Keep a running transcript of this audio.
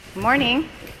Good morning.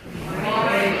 Good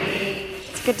morning.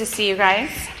 It's good to see you guys.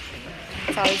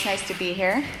 It's always nice to be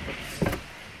here.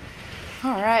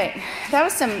 All right. That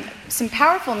was some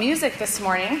powerful music this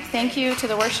morning. Thank you to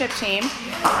the worship team.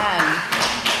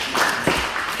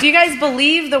 Do you guys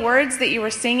believe the words that you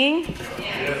were singing?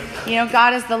 Yes. You know,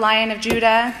 God is the Lion of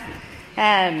Judah.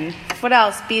 What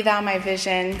else? Be thou my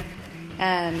vision.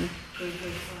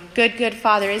 Good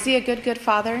Father. Is he a good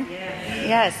Father?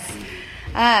 Yes.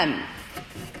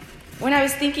 When I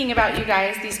was thinking about you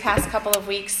guys these past couple of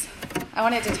weeks, I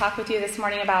wanted to talk with you this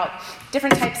morning about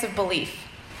different types of belief.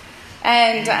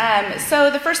 And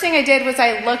so the first thing I did was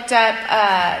I looked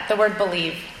up the word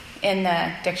believe in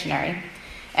the dictionary.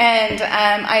 And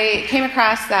I came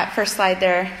across that first slide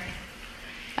there.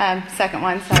 Second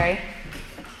one, sorry.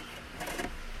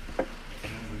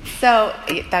 So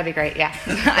that'd be great, yeah.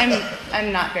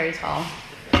 I'm not very tall.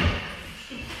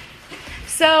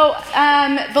 So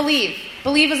believe.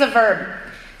 Believe is a verb.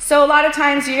 So a lot of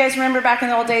times, you guys remember back in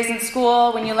the old days in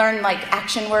school when you learned like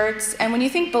action words? And when you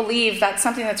think believe, that's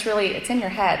something that's really, it's in your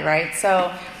head, right?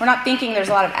 So we're not thinking there's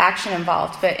a lot of action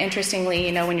involved. But interestingly,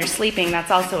 you know, when you're sleeping,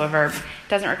 that's also a verb. It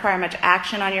doesn't require much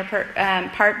action on your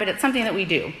part, but it's something that we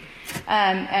do.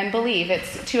 And believe,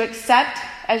 it's to accept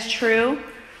as true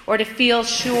or to feel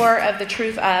sure of the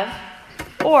truth of,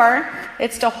 or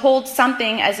it's to hold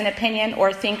something as an opinion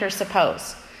or think or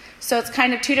suppose. So it's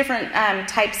kind of two different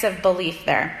types of belief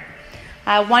there.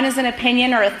 One is an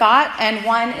opinion or a thought, and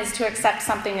one is to accept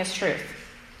something as truth.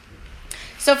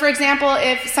 So for example,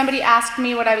 if somebody asked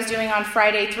me what I was doing on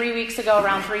Friday 3 weeks ago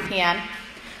around 3 p.m.,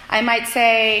 I might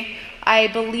say, I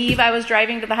believe I was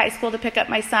driving to the high school to pick up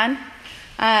my son.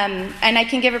 And I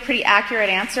can give a pretty accurate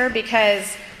answer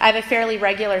because I have a fairly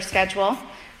regular schedule,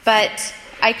 but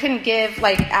I couldn't give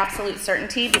like absolute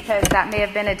certainty because that may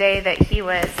have been a day that he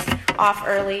was off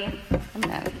early. I'm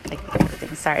going to take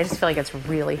everything. Sorry, I just feel like it's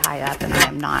really high up, and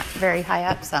I'm not very high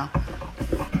up, so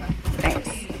thanks.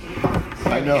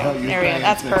 I know how you. There we go.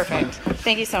 That's perfect.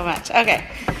 Thank you so much. Okay.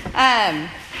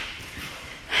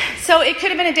 So it could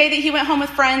have been a day that he went home with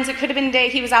friends. It could have been a day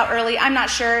he was out early. I'm not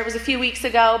sure. It was a few weeks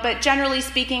ago, but generally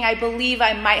speaking, I believe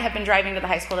I might have been driving to the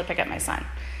high school to pick up my son.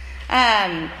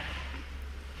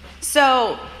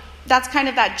 So that's kind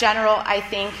of that general,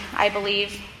 I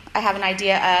believe, I have an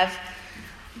idea of.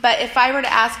 But if I were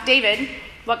to ask David,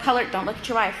 what color, don't look at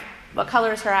your wife, what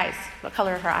color is her eyes? What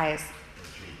color are her eyes?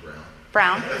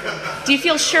 Brown. Do you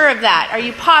feel sure of that? Are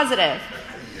you positive?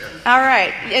 Yes. All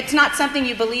right. It's not something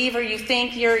you believe or you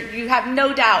think. You have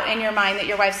no doubt in your mind that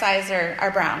your wife's eyes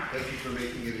are brown. Thank you for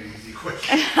making it an easy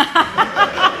question. Should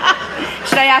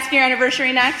I ask your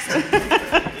anniversary next?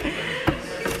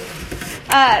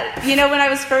 You know, when I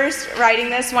was first writing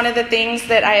this, one of the things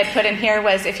that I had put in here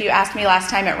was if you asked me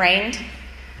last time it rained,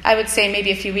 I would say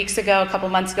maybe a few weeks ago, a couple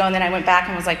months ago, and then I went back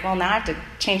and was like, well, now I have to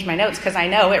change my notes because I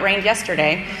know it rained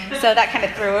yesterday. So that kind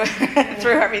of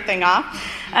threw everything off.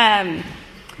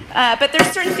 But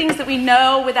there's certain things that we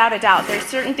know without a doubt. There's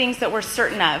certain things that we're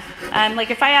certain of.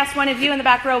 Like if I asked one of you in the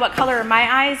back row what color are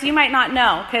my eyes, you might not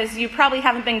know because you probably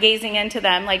haven't been gazing into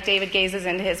them like David gazes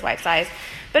into his wife's eyes.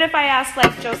 But if I asked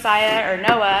like Josiah or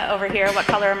Noah over here what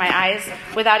color are my eyes,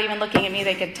 without even looking at me,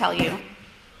 they could tell you.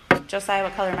 Josiah,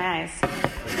 what color are my eyes?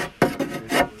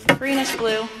 Greenish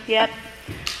blue. Yep.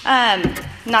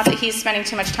 Not that he's spending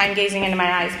too much time gazing into my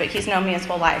eyes, but he's known me his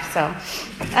whole life. So,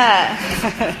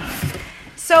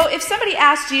 so if somebody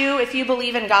asked you if you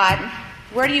believe in God,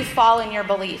 where do you fall in your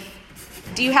belief?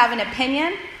 Do you have an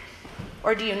opinion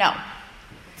or do you know?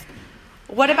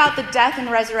 What about the death and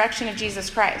resurrection of Jesus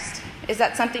Christ? Is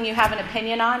that something you have an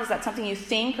opinion on? Is that something you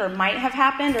think or might have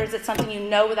happened? Or is it something you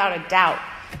know without a doubt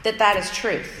that that is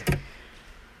truth?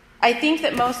 I think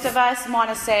that most of us want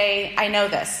to say, I know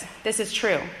this. This is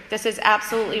true. This is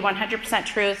absolutely 100%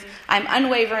 truth. I'm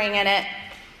unwavering in it.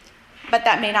 But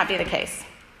that may not be the case.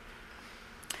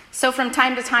 So from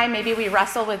time to time, maybe we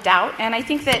wrestle with doubt. And I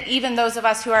think that even those of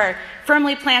us who are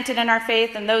firmly planted in our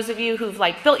faith and those of you who've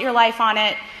like built your life on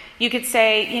it, you could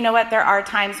say, you know what, there are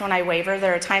times when I waver.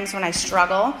 There are times when I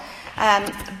struggle.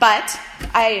 But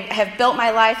I have built my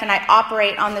life and I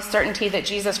operate on the certainty that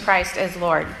Jesus Christ is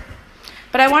Lord.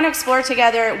 But I want to explore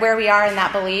together where we are in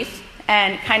that belief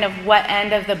and kind of what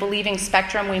end of the believing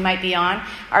spectrum we might be on.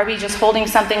 Are we just holding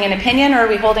something in opinion or are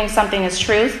we holding something as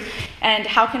truth? And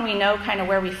how can we know kind of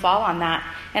where we fall on that?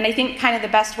 And I think kind of the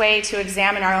best way to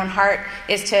examine our own heart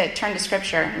is to turn to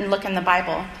Scripture and look in the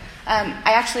Bible.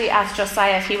 I actually asked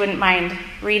Josiah if he wouldn't mind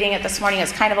reading it this morning.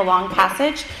 It's kind of a long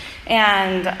passage.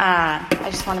 And I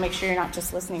just want to make sure you're not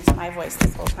just listening to my voice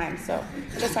this whole time. So,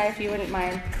 Josiah, if you wouldn't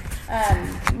mind.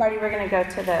 Marty, we're going to go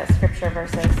to the Scripture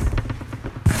verses.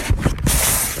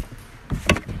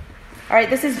 All right,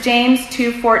 this is James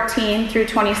 2:14 through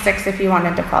 26 if you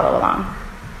wanted to follow along.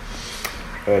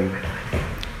 Yeah,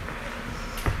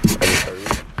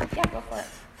 go for it.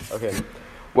 Okay.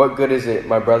 What good is it,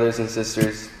 my brothers and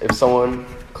sisters, if someone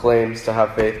claims to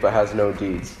have faith but has no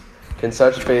deeds? Can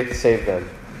such faith save them?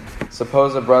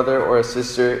 Suppose a brother or a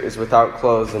sister is without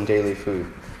clothes and daily food.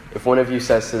 If one of you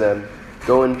says to them,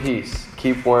 "Go in peace,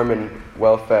 keep warm and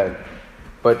well fed,"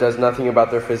 but does nothing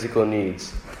about their physical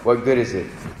needs, what good is it?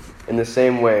 In the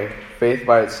same way, faith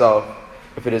by itself,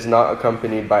 if it is not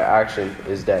accompanied by action,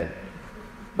 is dead.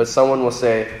 But someone will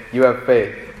say, "You have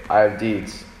faith, I have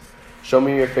deeds." Show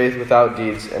me your faith without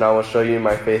deeds, and I will show you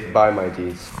my faith by my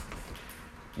deeds.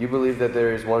 You believe that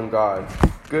there is one God.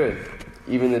 Good.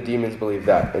 Even the demons believe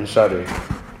that and shudder.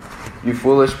 You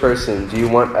foolish person, do you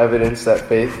want evidence that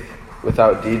faith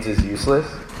without deeds is useless?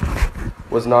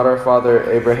 Was not our father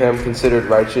Abraham considered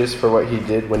righteous for what he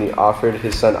did when he offered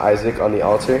his son Isaac on the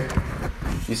altar?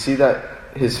 You see that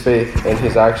his faith and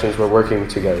his actions were working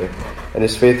together, and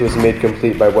his faith was made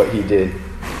complete by what he did.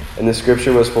 And the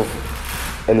scripture was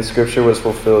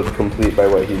fulfilled complete by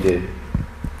what he did.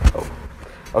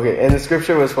 And the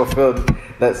scripture was fulfilled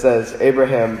that says,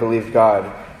 Abraham believed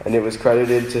God, and it was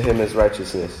credited to him as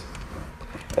righteousness.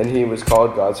 And he was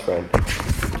called God's friend.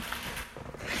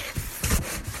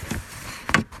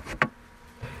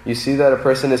 You see that a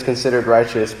person is considered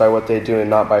righteous by what they do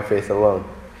and not by faith alone.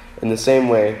 In the same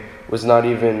way, was not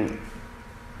even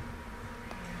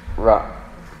Rahab,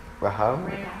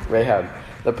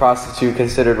 the prostitute,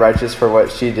 considered righteous for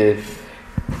what she did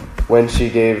when she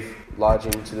gave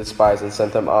lodging to the spies and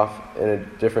sent them off in a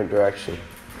different direction.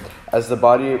 As the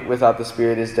body without the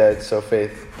spirit is dead, so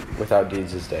faith without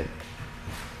deeds is dead.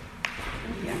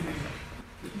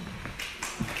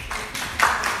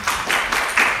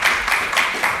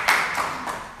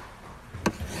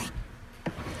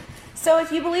 So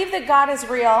if you believe that God is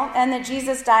real and that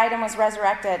Jesus died and was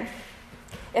resurrected,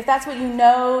 if that's what you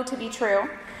know to be true,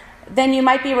 then you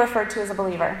might be referred to as a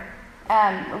believer.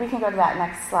 We can go to that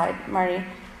next slide, Marty.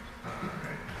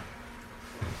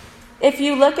 If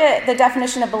you look at the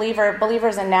definition of believer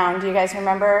is a noun. Do you guys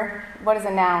remember? What is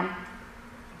a noun?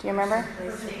 Do you remember?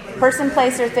 Person,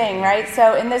 place, or thing, right?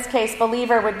 So in this case,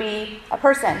 believer would be a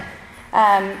person.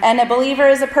 And a believer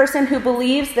is a person who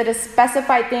believes that a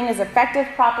specified thing is effective,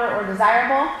 proper, or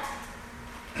desirable.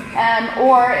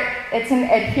 Or it's an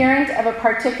adherent of a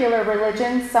particular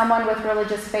religion, someone with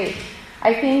religious faith.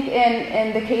 I think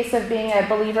in the case of being a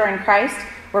believer in Christ,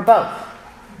 we're both.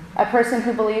 A person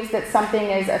who believes that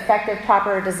something is effective,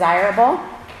 proper, or desirable,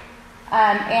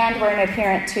 and we're an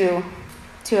adherent to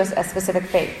a specific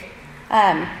faith.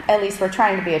 At least we're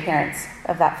trying to be adherents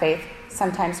of that faith.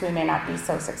 Sometimes we may not be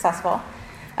so successful.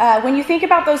 When you think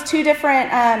about those two different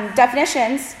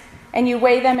definitions and you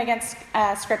weigh them against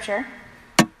Scripture,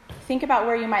 think about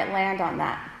where you might land on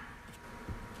that.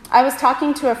 I was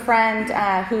talking to a friend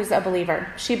who's a believer.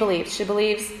 She believes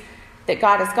that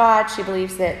God is God. She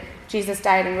believes that Jesus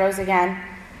died and rose again.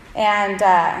 And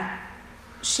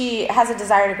she has a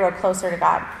desire to grow closer to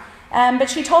God. But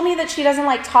she told me that she doesn't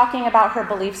like talking about her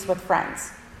beliefs with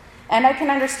friends. And I can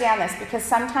understand this because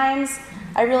sometimes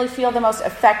I really feel the most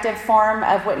effective form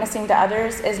of witnessing to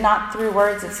others is not through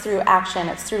words, it's through action,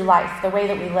 it's through life, the way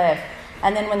that we live.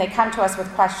 And then when they come to us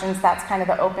with questions, that's kind of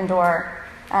the open door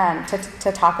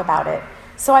to talk about it.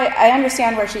 So I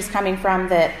understand where she's coming from,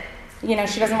 that, you know,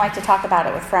 she doesn't like to talk about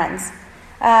it with friends.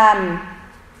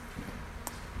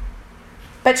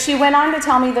 But she went on to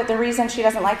tell me that the reason she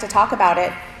doesn't like to talk about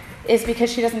it is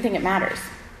because she doesn't think it matters.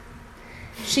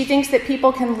 She thinks that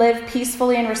people can live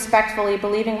peacefully and respectfully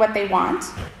believing what they want,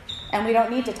 and we don't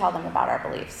need to tell them about our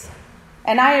beliefs.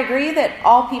 And I agree that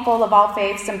all people of all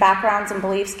faiths and backgrounds and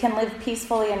beliefs can live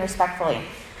peacefully and respectfully.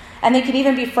 And they can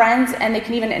even be friends, and they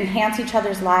can even enhance each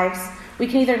other's lives. We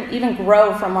can even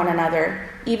grow from one another,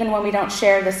 even when we don't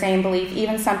share the same belief,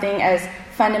 even something as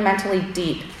fundamentally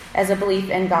deep as a belief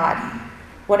in God,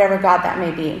 whatever God that may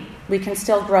be. We can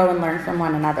still grow and learn from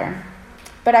one another.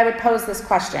 But I would pose this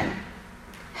question.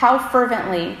 How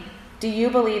fervently do you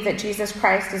believe that Jesus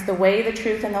Christ is the way, the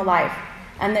truth, and the life,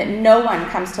 and that no one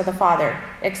comes to the Father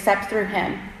except through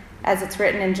him, as it's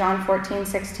written in John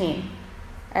 14:6?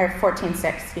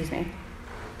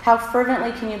 How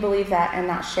fervently can you believe that and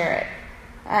not share it?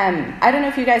 I don't know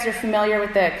if you guys are familiar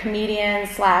with the comedian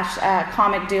 /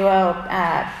 comic duo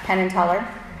Penn and Teller.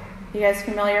 You guys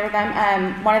familiar with them?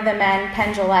 One of the men,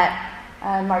 Penn Jillette,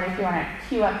 Marty, if you want to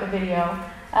cue up the video,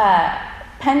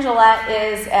 Penn Jillette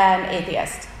is an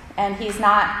atheist, and he's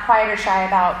not quiet or shy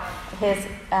about his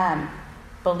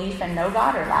belief in no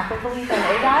God or lack of belief in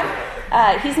a God.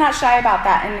 He's not shy about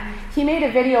that, and he made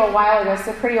a video a while ago. It's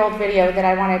a pretty old video that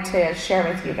I wanted to share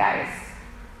with you guys.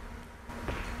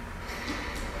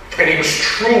 And he was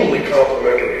truly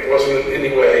complimentary. It wasn't in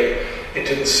any way, it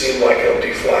didn't seem like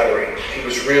empty flattery. He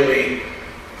was really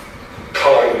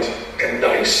kind and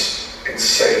nice and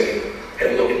sane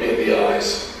and looked me in the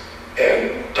eyes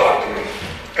and talked to me.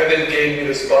 And then gave me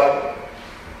this Bible.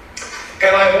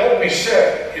 And I've always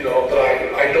said,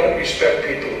 that I don't respect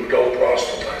people who don't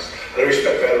proselytize. I don't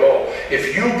respect that at all.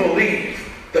 If you believe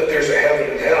that there's a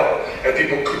heaven and hell, and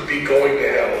people could be going to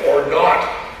hell or not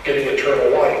getting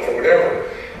eternal life or whatever,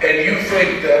 and you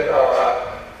think that,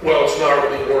 it's not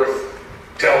really worth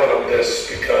telling them this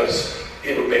because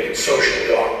it would make it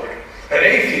socially awkward. And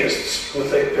atheists who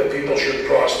think that people should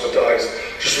proselytize,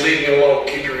 just leave me alone,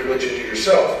 keep your religion to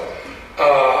yourself.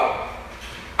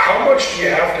 How much do you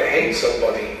have to hate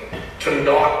somebody to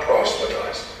not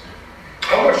proselytize?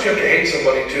 How much do you have to hate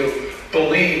somebody to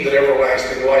believe that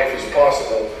everlasting life is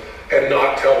possible and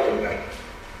not tell them that?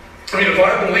 I mean, if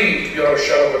I believed, beyond a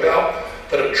shadow of a doubt,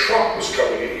 that a truck was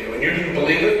coming at you and you didn't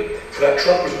believe it, so that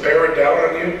truck was bearing down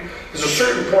on you, there's a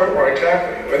certain point where I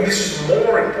tackle you. And this is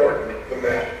more important than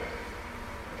that.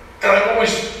 And I've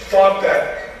always thought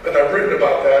that, and I've written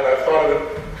about that, and I've thought of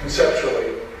it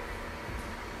conceptually.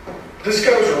 This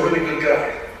guy was a really good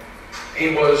guy.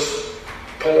 He was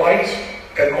polite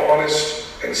and honest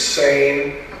and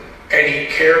sane, and he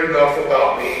cared enough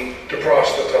about me to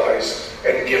proselytize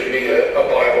and give me a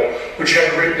Bible, which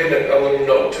had written in it a little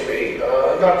note to me,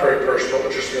 not very personal,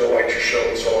 but just, like your show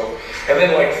and so on. And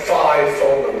then 5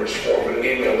 phone numbers for him and an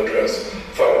email address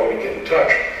if I want to get in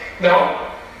touch.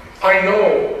 Now, I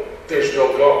know there's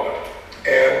no God,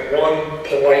 and one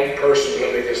polite person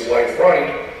living his life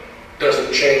right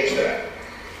doesn't change that.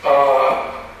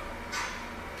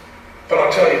 But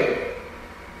I'll tell you,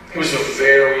 he was a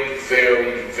very,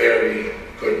 very, very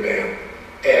good man.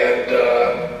 And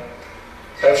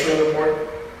that's really important.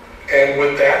 And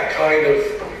with that kind of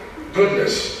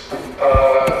goodness,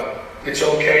 it's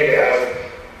okay to have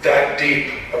that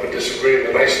deep of a disagreement.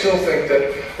 And I still think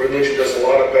that religion does a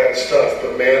lot of bad stuff,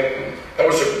 but man, that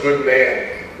was a good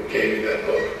man who gave you that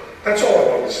book. That's all I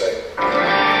wanted to say.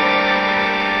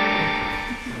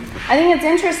 I think it's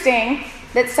interesting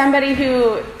that somebody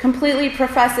who completely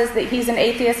professes that he's an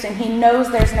atheist and he knows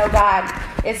there's no God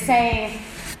is saying,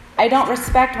 I don't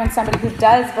respect when somebody who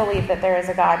does believe that there is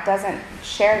a God doesn't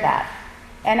share that.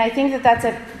 And I think that that's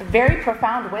a very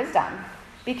profound wisdom.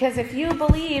 Because if you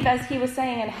believe, as he was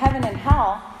saying, in heaven and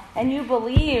hell, and you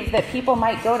believe that people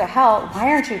might go to hell, why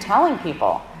aren't you telling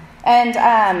people? And,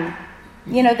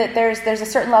 that there's a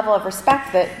certain level of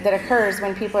respect that occurs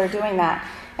when people are doing that.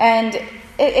 And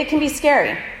it can be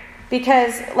scary.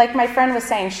 Because, like my friend was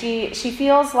saying, she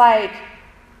feels like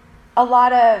a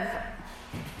lot of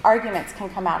arguments can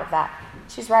come out of that.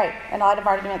 She's right. And a lot of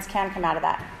arguments can come out of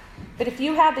that. But if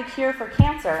you had the cure for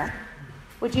cancer,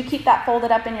 would you keep that folded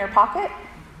up in your pocket?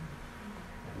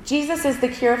 Jesus is the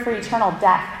cure for eternal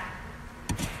death.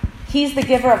 He's the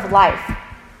giver of life.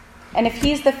 And if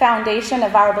he's the foundation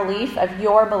of our belief, of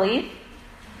your belief,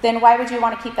 then why would you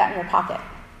want to keep that in your pocket?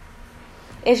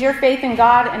 Is your faith in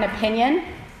God an opinion,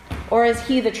 or is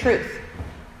he the truth?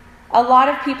 A lot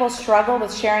of people struggle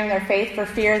with sharing their faith for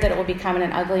fear that it will become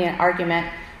an ugly argument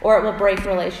or it will break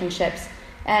relationships.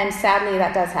 And sadly,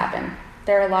 that does happen.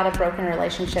 There are a lot of broken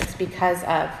relationships because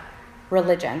of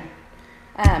religion,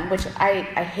 which I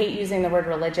hate using the word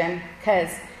religion because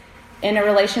in a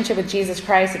relationship with Jesus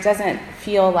Christ, it doesn't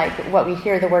feel like what we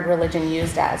hear the word religion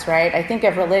used as, right? I think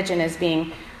of religion as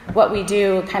being what we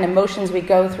do, kind of motions we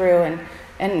go through,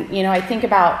 and I think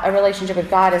about a relationship with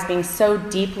God as being so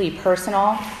deeply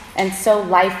personal and so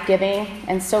life-giving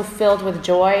and so filled with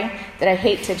joy that I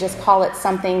hate to just call it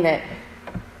something that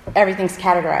everything's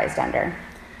categorized under.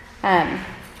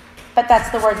 But that's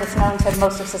the word that's known to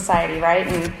most of society,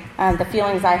 right? And the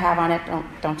feelings I have on it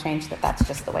don't change that's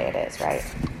just the way it is, right?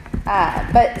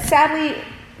 But sadly,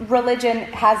 religion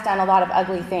has done a lot of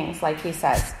ugly things, like he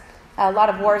says. A lot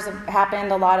of wars have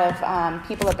happened. A lot of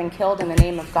people have been killed in the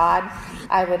name of God.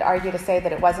 I would argue to say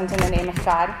that it wasn't in the name of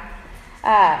God.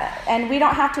 And we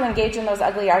don't have to engage in those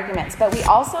ugly arguments, but we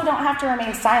also don't have to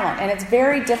remain silent. And it's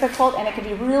very difficult, and it can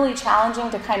be really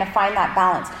challenging to kind of find that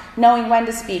balance, knowing when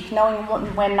to speak, knowing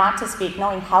when not to speak,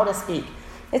 knowing how to speak.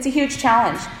 It's a huge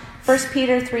challenge. 1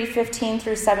 Peter 3:15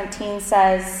 through 17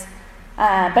 says,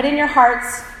 but in your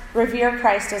hearts, revere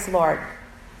Christ as Lord.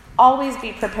 Always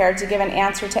be prepared to give an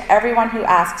answer to everyone who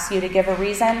asks you to give a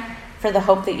reason for the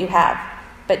hope that you have.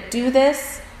 But do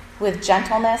this with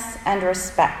gentleness and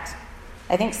respect.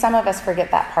 I think some of us forget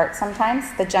that part sometimes,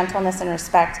 the gentleness and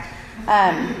respect.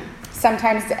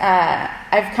 sometimes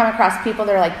I've come across people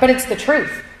that are like, but it's the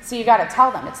truth. So you got to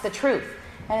tell them it's the truth.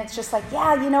 And it's just like,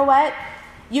 yeah, you know what?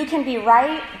 You can be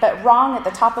right, but wrong at the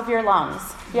top of your lungs.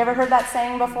 You ever heard that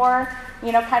saying before?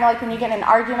 You know, kind of like when you get in an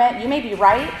argument, you may be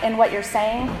right in what you're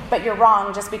saying, but you're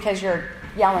wrong just because you're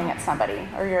yelling at somebody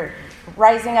or you're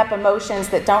rising up emotions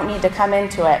that don't need to come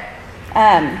into it.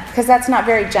 Because that's not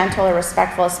very gentle or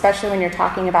respectful, especially when you're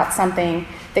talking about something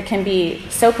that can be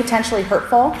so potentially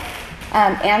hurtful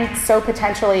and so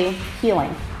potentially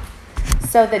healing.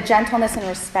 So the gentleness and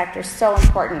respect are so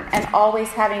important, and always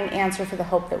having an answer for the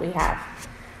hope that we have.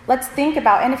 Let's think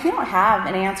about, and if you don't have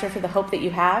an answer for the hope that you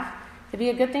have, it'd be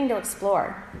a good thing to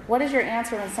explore. What is your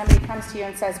answer when somebody comes to you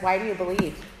and says, why do you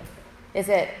believe? Is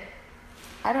it,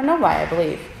 I don't know why I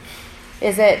believe.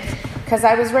 Is it because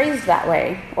I was raised that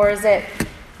way? Or is it,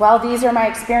 well, these are my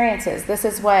experiences. This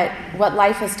is what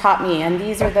life has taught me. And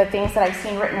these are the things that I've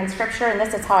seen written in Scripture. And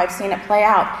this is how I've seen it play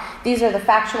out. These are the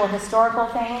factual, historical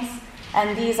things.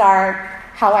 And these are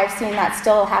how I've seen that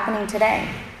still happening today.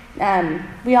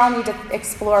 We all need to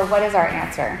explore what is our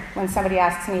answer when somebody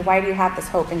asks me, why do you have this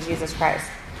hope in Jesus Christ?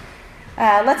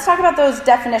 Let's talk about those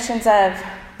definitions of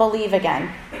believe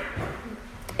again.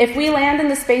 If we land in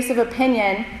the space of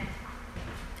opinion,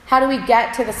 how do we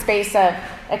get to the space of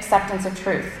acceptance of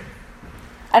truth?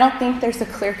 I don't think there's a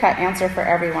clear-cut answer for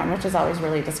everyone, which is always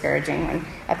really discouraging when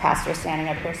a pastor is standing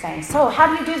up here saying, so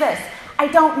how do you do this? I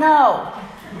don't know.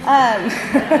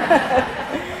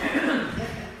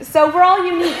 So we're all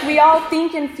unique. We all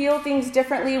think and feel things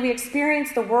differently. We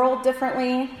experience the world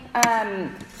differently.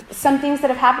 Some things that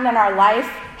have happened in our life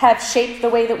have shaped the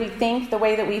way that we think, the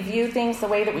way that we view things, the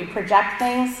way that we project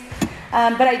things.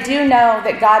 But I do know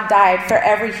that God died for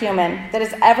every human that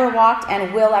has ever walked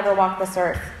and will ever walk this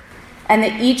earth. And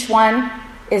that each one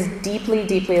is deeply,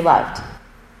 deeply loved.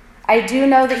 I do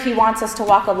know that He wants us to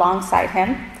walk alongside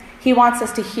Him. He wants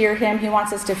us to hear Him. He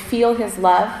wants us to feel His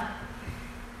love.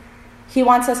 He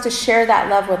wants us to share that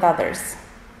love with others.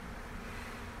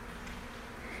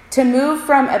 To move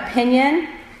from opinion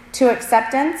to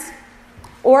acceptance,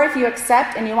 or if you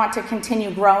accept and you want to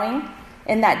continue growing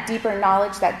in that deeper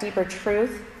knowledge, that deeper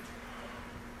truth,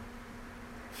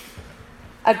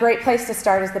 a great place to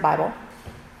start is the Bible.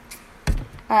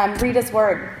 Read His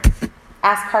Word.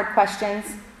 Ask hard questions.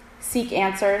 Seek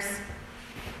answers.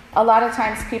 A lot of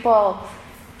times people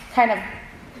kind of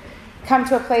come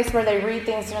to a place where they read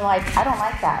things and you're like, I don't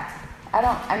like that.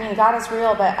 God is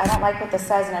real, but I don't like what this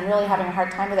says and I'm really having a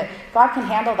hard time with it. God can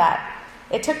handle that.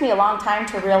 It took me a long time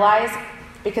to realize,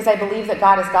 because I believe that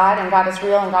God is God and God is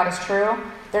real and God is true.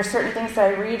 There's certain things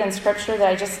that I read in Scripture that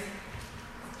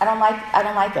I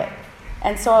don't like it.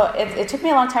 And so it took me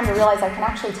a long time to realize I can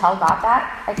actually tell God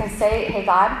that. I can say, hey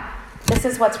God, this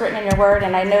is what's written in your word,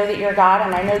 and I know that you're God,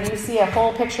 and I know you see a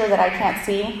whole picture that I can't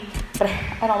see, but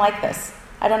I don't like this.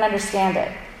 I don't understand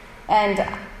it. And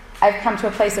I've come to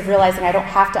a place of realizing I don't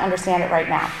have to understand it right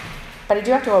now. But I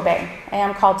do have to obey. I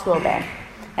am called to obey.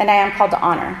 And I am called to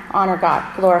honor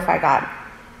God, glorify God.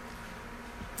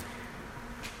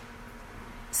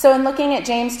 So in looking at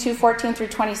James 2:14 through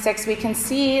 26, we can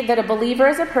see that a believer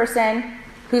is a person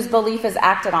whose belief is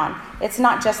acted on. It's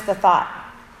not just the thought.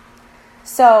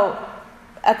 So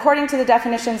according to the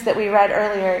definitions that we read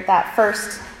earlier, that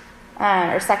first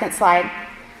or second slide,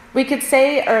 we could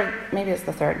say, or maybe it's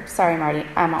the third. Sorry, Marty,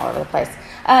 I'm all over the place.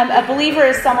 A believer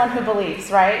is someone who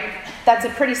believes, right? That's a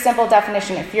pretty simple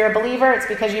definition. If you're a believer, it's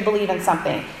because you believe in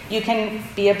something. You can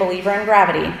be a believer in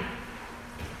gravity.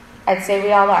 I'd say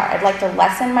we all are. I'd like to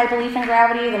lessen my belief in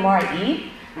gravity the more I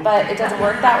eat, but it doesn't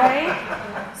work that way.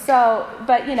 So,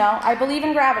 but I believe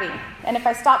in gravity. And if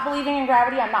I stop believing in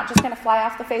gravity, I'm not just going to fly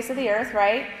off the face of the earth,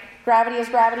 right? Gravity is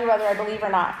gravity whether I believe or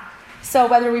not. So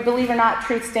whether we believe or not,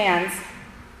 truth stands.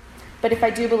 But if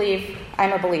I do believe,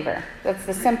 I'm a believer. That's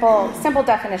the simple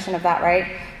definition of that, right?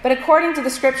 But according to the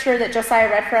Scripture that Josiah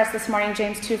read for us this morning,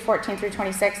 James 2:14 through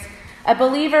 26, a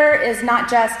believer is not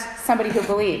just somebody who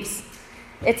believes.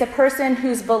 It's a person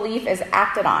whose belief is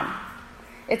acted on.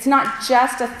 It's not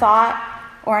just a thought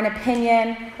or an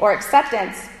opinion or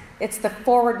acceptance. It's the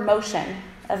forward motion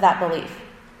of that belief.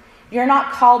 You're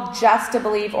not called just to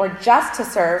believe or just to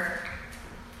serve.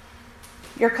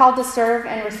 You're called to serve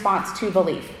in response to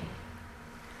belief.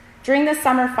 During the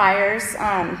summer fires,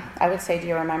 I would say, do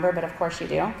you remember? But of course you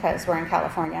do, because we're in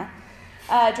California.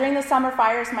 During the summer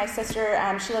fires, my sister,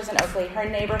 she lives in Oakley, her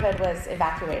neighborhood was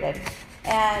evacuated.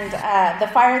 And the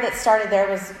fire that started there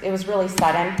was really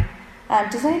sudden.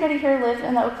 Does anybody here live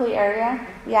in the Oakley area?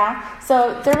 Yeah.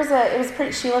 So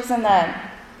she lives in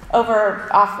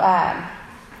off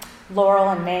Laurel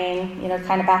and Maine,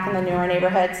 kind of back in the newer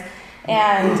neighborhoods.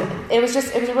 And it was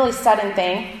a really sudden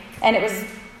thing. and it was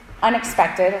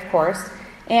unexpected, of course,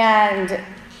 and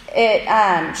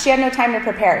she had no time to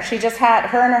prepare. She just had,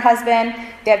 her and her husband,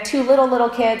 they had 2 little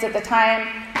kids at the time.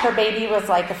 Her baby was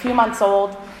like a few months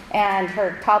old, and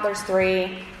her toddler's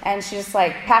 3, and she just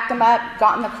like packed them up,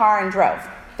 got in the car, and drove.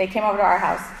 They came over to our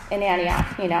house in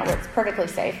Antioch, where it's perfectly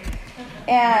safe,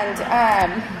 and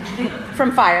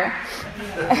from fire.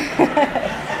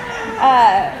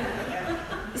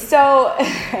 So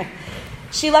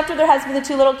she left with her husband, the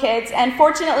 2 little kids, and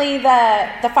fortunately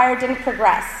the fire didn't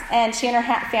progress, and she and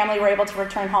her family were able to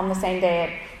return home the same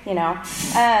day,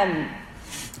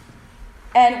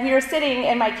 and we were sitting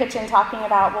in my kitchen talking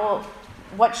about, well,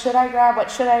 what should I grab? What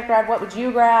should I grab? What would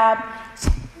you grab?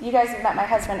 You guys have met my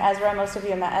husband, Ezra. Most of you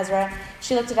have met Ezra.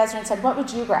 She looked at Ezra and said, what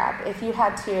would you grab if you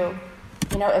had to,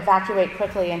 evacuate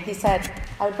quickly? And he said,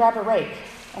 I would grab a rake,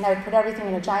 and I would put everything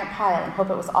in a giant pile and hope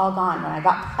it was all gone when I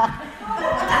got back.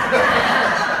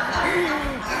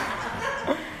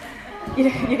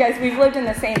 You guys, we've lived in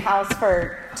the same house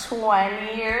for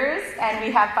 20 years, and we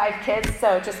have 5 kids,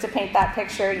 so just to paint that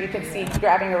picture, you could see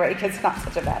grabbing a rake is not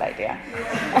such a bad idea.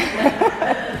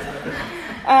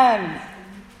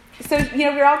 So, we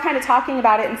were all kind of talking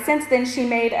about it, and since then she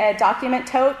made a document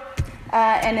tote,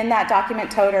 and in that document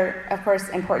tote are, of course,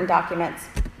 important documents.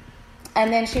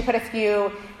 And then she put a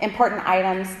few important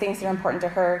items, things that are important to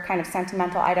her, kind of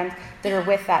sentimental items that are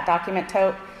with that document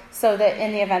tote, so that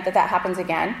in the event that happens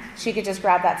again, she could just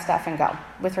grab that stuff and go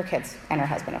with her kids and her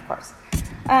husband, of course.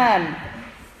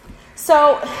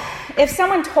 So if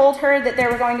someone told her that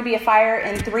there were going to be a fire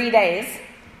in 3 days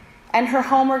and her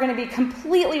home were going to be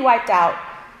completely wiped out,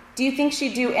 do you think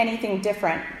she'd do anything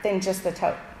different than just the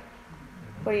tote?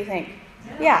 What do you think?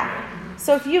 Yeah.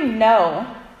 So if you know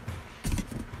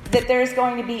that there's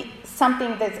going to be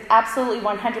something that's absolutely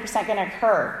 100% going to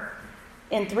occur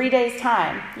in 3 days'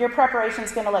 time, your preparation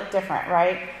is going to look different,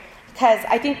 right? Because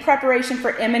I think preparation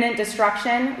for imminent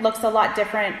destruction looks a lot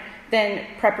different than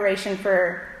preparation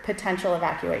for potential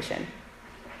evacuation.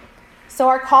 So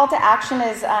our call to action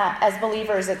is, as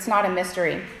believers, it's not a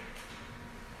mystery.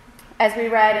 As we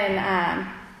read in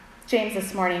James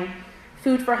this morning,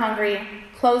 food for hungry,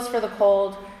 clothes for the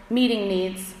cold, meeting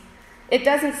needs. It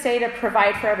doesn't say to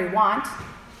provide for every want,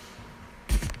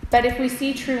 but if we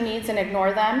see true needs and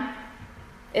ignore them,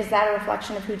 is that a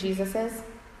reflection of who Jesus is?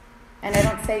 And I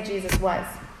don't say Jesus was,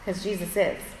 because Jesus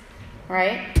is,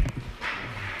 right?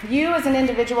 You as an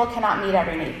individual cannot meet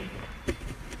every need.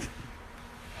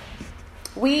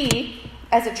 We,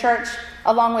 as a church,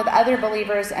 along with other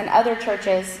believers and other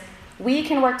churches, we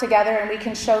can work together and we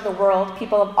can show the world,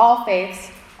 people of all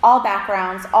faiths, all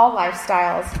backgrounds, all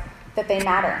lifestyles, that they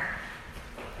matter.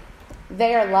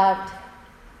 They are loved.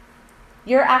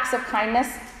 Your acts of kindness,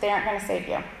 they aren't going to save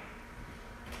you.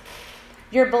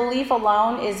 Your belief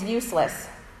alone is useless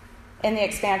in the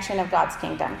expansion of God's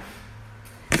kingdom.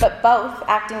 But both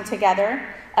acting together,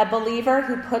 a believer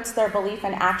who puts their belief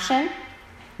in action,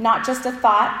 not just a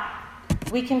thought,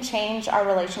 we can change our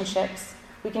relationships.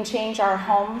 We can change our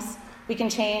homes. We can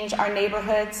change our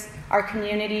neighborhoods, our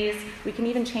communities. We can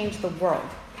even change the world.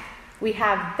 We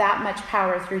have that much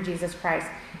power through Jesus Christ.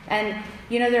 And,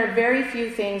 there are very few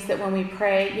things that when we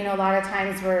pray, a lot of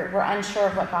times we're unsure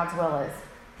of what God's will is.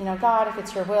 God, if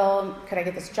it's your will, could I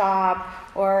get this job?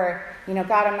 Or,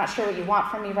 God, I'm not sure what you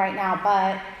want from me right now,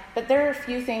 but there are a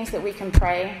few things that we can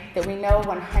pray that we know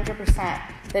 100%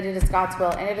 that it is God's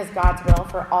will, and it is God's will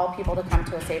for all people to come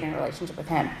to a saving relationship with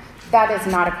Him. That is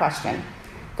not a question.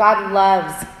 God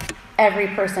loves every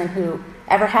person who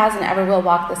ever has and ever will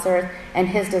walk this earth, and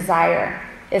His desire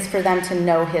is for them to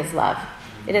know His love.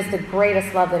 It is the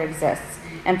greatest love that exists.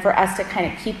 And for us to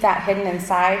kind of keep that hidden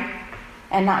inside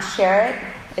and not share it,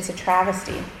 it's a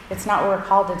travesty. It's not what we're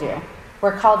called to do.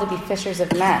 We're called to be fishers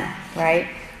of men, right?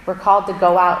 We're called to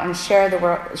go out and share the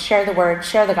word, share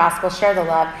the gospel, share the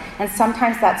love. And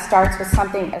sometimes that starts with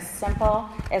something as simple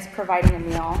as providing a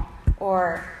meal,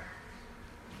 or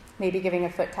maybe giving a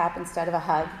foot tap instead of a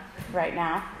hug right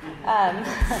now.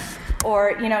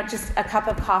 Or, just a cup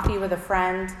of coffee with a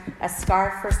friend, a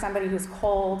scarf for somebody who's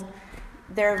cold.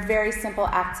 There are very simple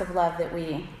acts of love that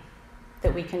we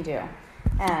can do.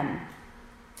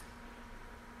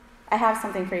 I have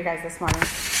something for you guys this morning.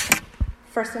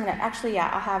 First, I'll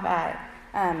have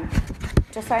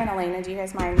Josiah and Elena. Do you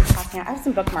guys mind passing out? I have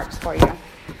some bookmarks for you.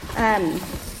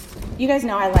 You guys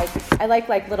know I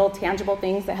like little tangible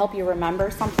things that help you remember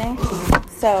something.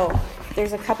 So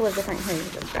there's a couple of different. Here, you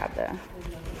just grab the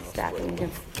stack and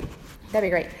that'd be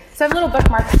great. So I have little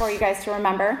bookmarks for you guys to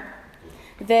remember.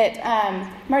 That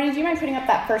Marty, do you mind putting up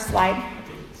that first slide?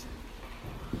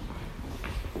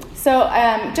 So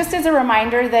just as a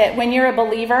reminder that when you're a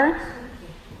believer,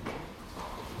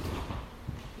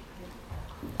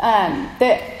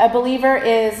 that a believer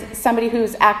is somebody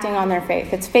who's acting on their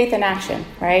faith. It's faith in action,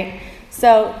 right?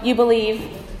 So you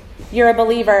believe, you're a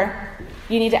believer,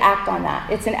 you need to act on that.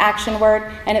 It's an action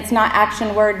word, and it's not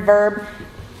action word verb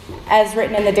as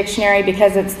written in the dictionary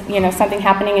because it's, something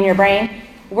happening in your brain.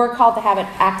 We're called to have it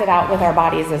acted out with our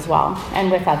bodies as well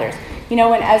and with others.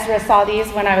 When Ezra saw these,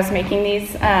 when I was making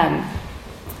these,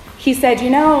 he said,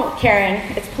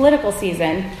 Karyn, it's political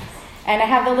season, and I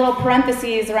have the little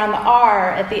parentheses around the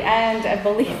R at the end of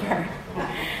believer.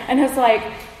 And I was like,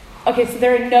 okay, so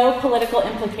there are no political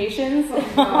implications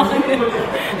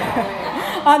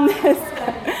on this.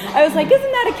 I was like,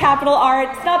 isn't that a capital R?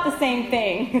 It's not the same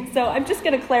thing. So I'm just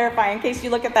going to clarify in case you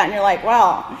look at that and you're like,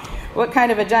 wow, what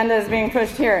kind of agenda is being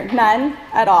pushed here? None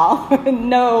at all.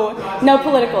 No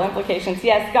political implications.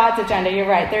 Yes, God's agenda. You're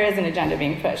right. There is an agenda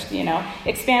being pushed,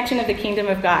 expansion of the kingdom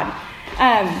of God.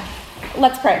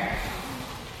 Let's pray.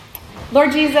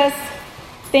 Lord Jesus,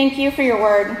 thank you for your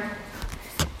word.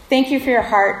 Thank you for your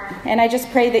heart. And I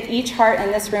just pray that each heart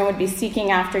in this room would be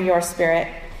seeking after your spirit,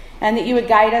 and that you would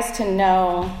guide us to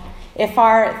know if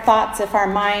our thoughts, if our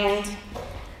mind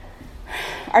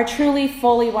are truly,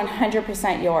 fully,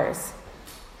 100% yours.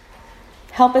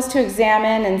 Help us to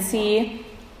examine and see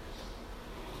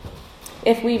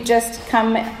if we've just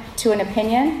come to an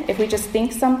opinion, if we just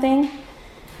think something,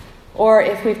 or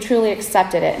if we've truly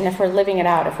accepted it, and if we're living it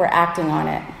out, if we're acting on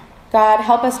it. God,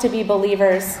 help us to be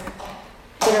believers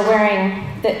that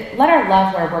are let our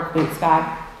love wear work boots,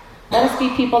 God. Let us be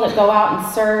people that go out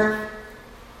and serve.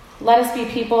 Let us be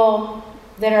people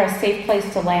that are a safe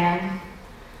place to land.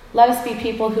 Let us be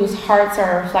people whose hearts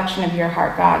are a reflection of your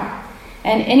heart, God.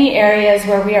 And any areas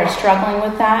where we are struggling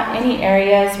with that, any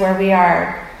areas where we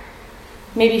are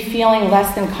maybe feeling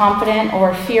less than confident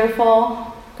or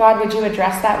fearful, God, would you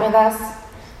address that with us?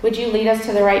 Would you lead us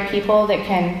to the right people that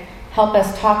can help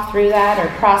us talk through that or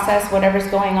process whatever's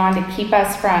going on to keep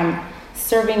us from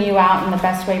serving you out in the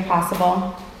best way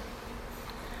possible?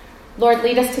 Lord,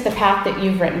 lead us to the path that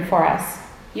you've written for us.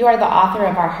 You are the author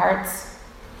of our hearts.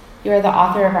 You are the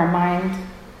author of our mind.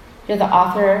 You're the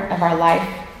author of our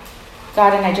life.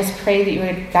 God, and I just pray that you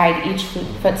would guide each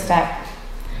footstep,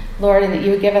 Lord, and that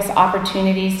you would give us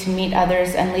opportunities to meet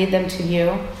others and lead them to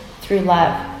you through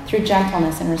love, through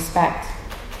gentleness and respect.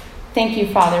 Thank you,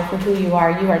 Father, for who you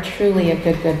are. You are truly a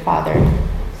good, good Father.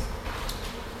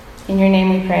 In your name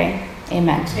we pray.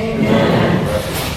 Amen. Amen.